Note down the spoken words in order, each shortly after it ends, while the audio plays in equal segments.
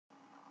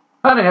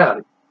Howdy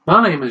howdy,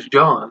 my name is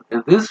John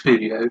and this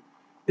video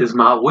is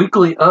my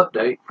weekly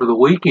update for the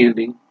week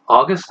ending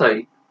August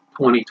 8,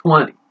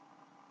 2020.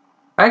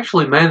 I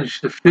actually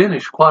managed to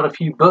finish quite a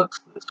few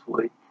books this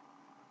week.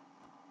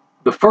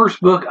 The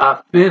first book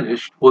I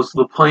finished was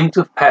The Plains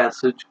of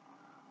Passage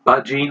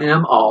by Jean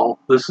M. Auel.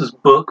 This is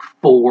book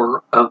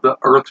 4 of the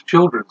Earth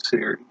Children's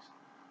series.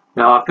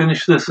 Now I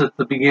finished this at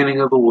the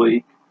beginning of the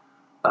week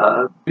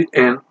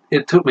and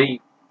it took me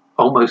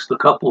almost a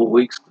couple of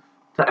weeks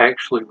to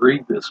actually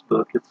read this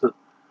book. It's a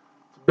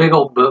big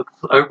old book.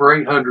 It's over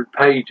 800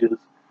 pages,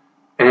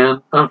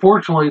 and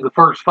unfortunately the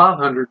first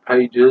 500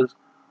 pages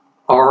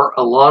are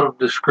a lot of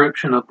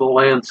description of the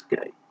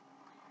landscape,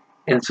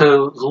 and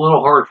so it was a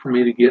little hard for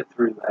me to get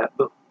through that.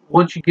 But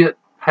once you get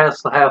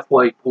past the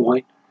halfway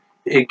point,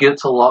 it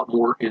gets a lot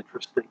more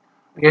interesting.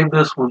 I gave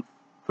this one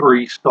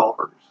 3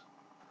 stars.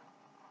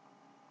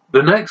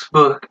 The next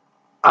book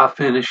I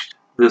finished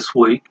this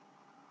week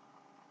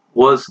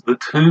was The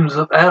Tombs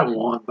of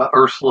Atuan by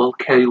Ursula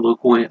K. Le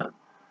Guin.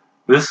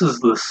 This is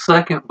the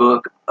second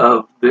book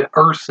of the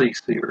Earthsea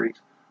series.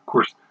 Of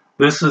course,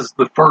 this is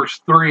the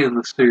first 3 in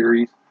the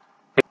series.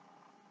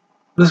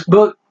 This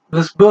book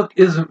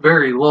isn't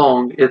very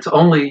long. It's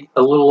only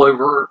a little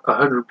over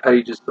 100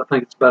 pages. I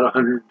think it's about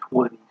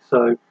 120.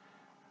 So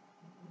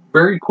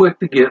very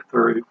quick to get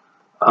through.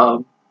 I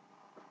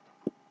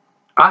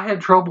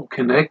had trouble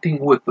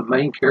connecting with the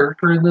main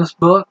character in this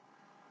book,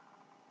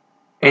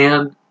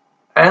 and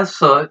as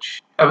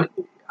such, I'm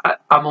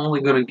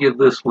only going to give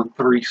this one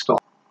 3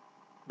 stars.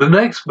 The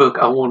next book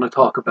I want to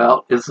talk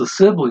about is The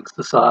Sibling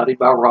Society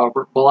by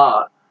Robert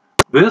Bly.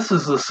 This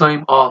is the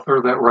same author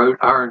that wrote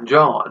Iron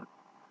John.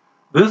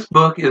 This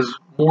book is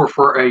more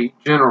for a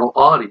general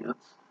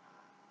audience.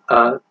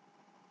 I'm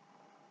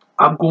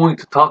going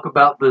to talk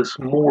about this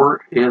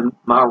more in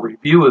my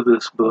review of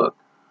this book.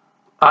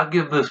 I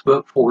give this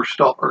book 4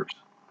 stars.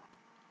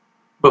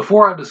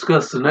 Before I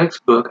discuss the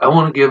next book, I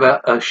want to give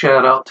a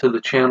shout out to the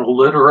channel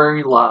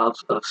Literary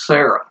Lives of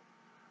Sarah.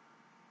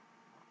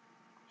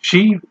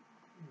 She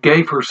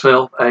gave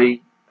herself a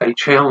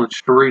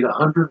challenge to read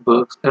 100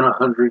 books in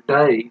 100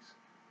 days.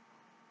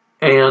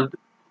 And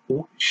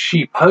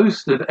she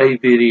posted a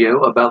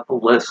video about the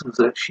lessons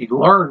that she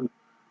learned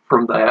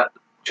from that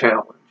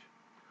challenge.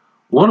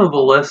 One of the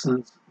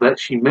lessons that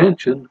she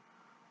mentioned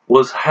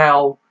was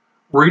how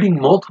reading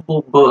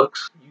multiple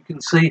books, you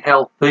can see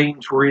how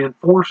themes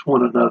reinforce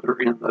one another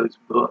in those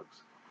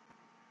books.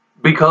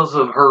 Because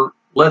of her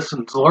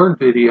lessons learned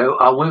video,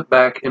 I went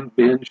back and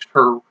binged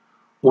her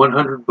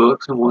 100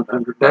 books in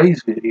 100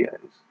 days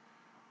videos.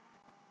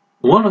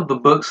 One of the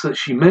books that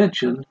she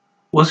mentioned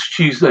was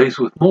Tuesdays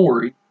with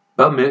Morrie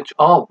by Mitch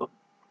Albom.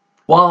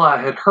 While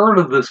I had heard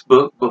of this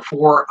book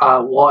before I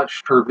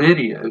watched her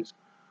videos,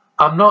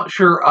 I'm not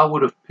sure I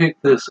would have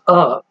picked this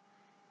up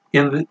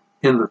in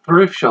the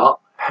thrift shop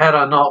had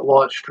I not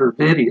watched her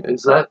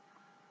videos.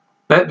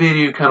 That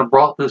video kind of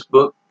brought this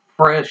book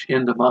fresh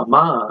into my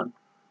mind,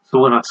 so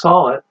when I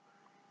saw it,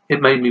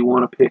 it made me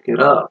want to pick it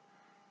up.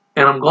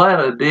 And I'm glad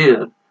I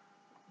did.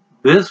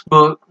 This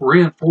book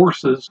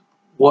reinforces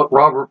what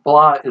Robert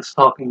Bly is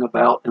talking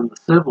about in the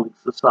Sibling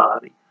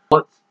Society.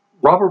 What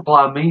Robert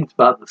Bly means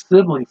by the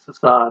Sibling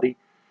Society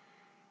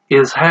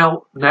is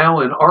how now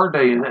in our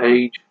day and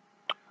age,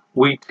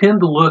 we tend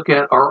to look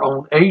at our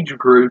own age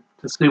group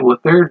to see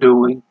what they're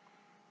doing,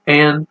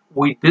 and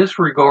we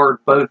disregard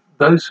both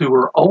those who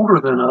are older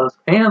than us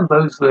and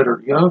those that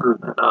are younger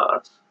than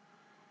us.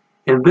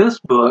 In this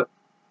book,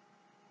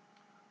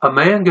 a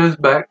man goes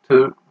back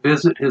to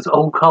visit his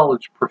old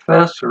college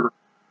professor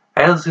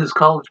as his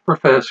college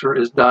professor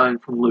is dying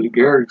from Lou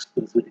Gehrig's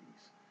disease.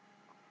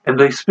 And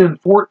they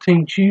spend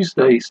 14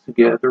 Tuesdays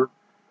together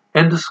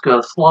and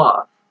discuss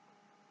life.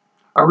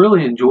 I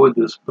really enjoyed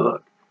this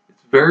book.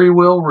 It's very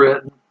well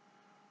written,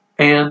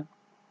 and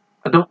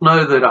I don't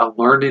know that I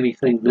learned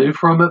anything new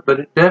from it, but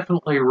it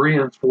definitely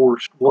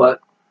reinforced what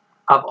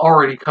I've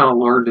already kind of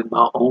learned in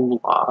my own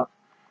life.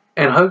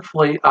 And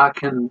hopefully I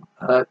can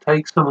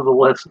take some of the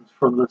lessons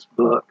from this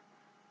book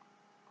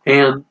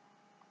and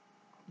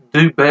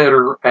do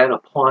better at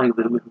applying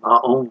them in my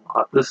own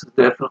life. This is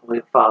definitely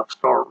a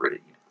 5-star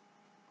read.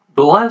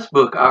 The last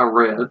book I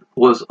read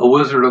was A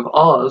Wizard of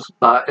Oz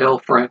by L.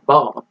 Frank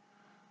Baum.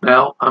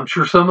 Now, I'm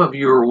sure some of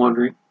you are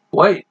wondering,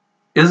 wait,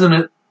 isn't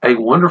it A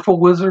Wonderful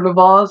Wizard of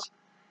Oz?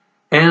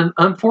 And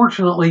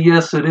unfortunately,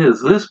 yes, it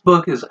is. This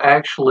book is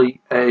actually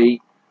a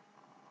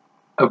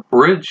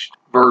abridged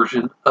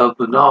version of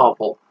the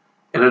novel,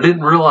 and I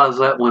didn't realize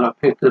that when I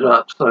picked it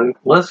up. So,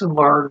 lesson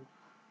learned,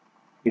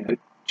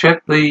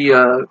 check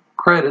the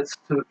credits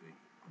to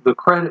the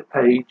credit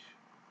page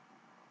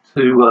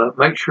to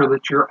make sure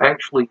that you're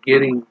actually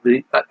getting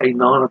a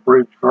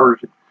non-abridged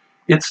version.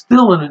 It's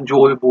still an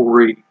enjoyable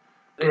read.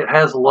 It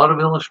has a lot of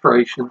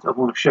illustrations. I'm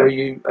going to show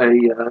you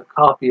a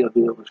copy of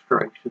the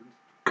illustrations.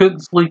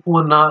 Couldn't sleep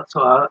one night,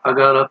 so I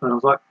got up and I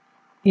was like,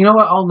 you know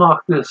what, I'll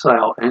knock this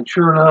out. And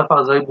sure enough, I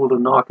was able to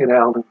knock it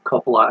out in a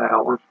couple of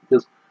hours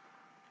because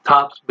the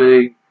top's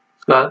big,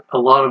 it's got a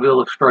lot of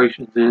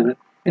illustrations in it,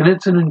 and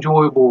it's an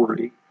enjoyable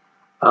read.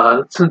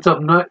 Since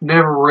I've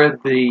never read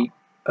the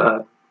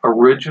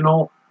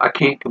original, I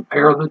can't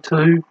compare the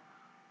two.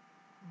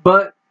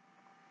 But,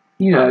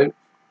 you know,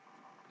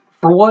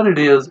 for what it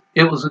is,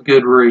 it was a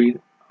good read.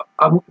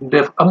 I'm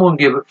going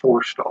to give it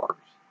 4 stars.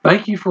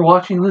 Thank you for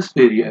watching this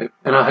video,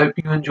 and I hope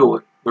you enjoy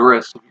the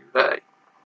rest of your day.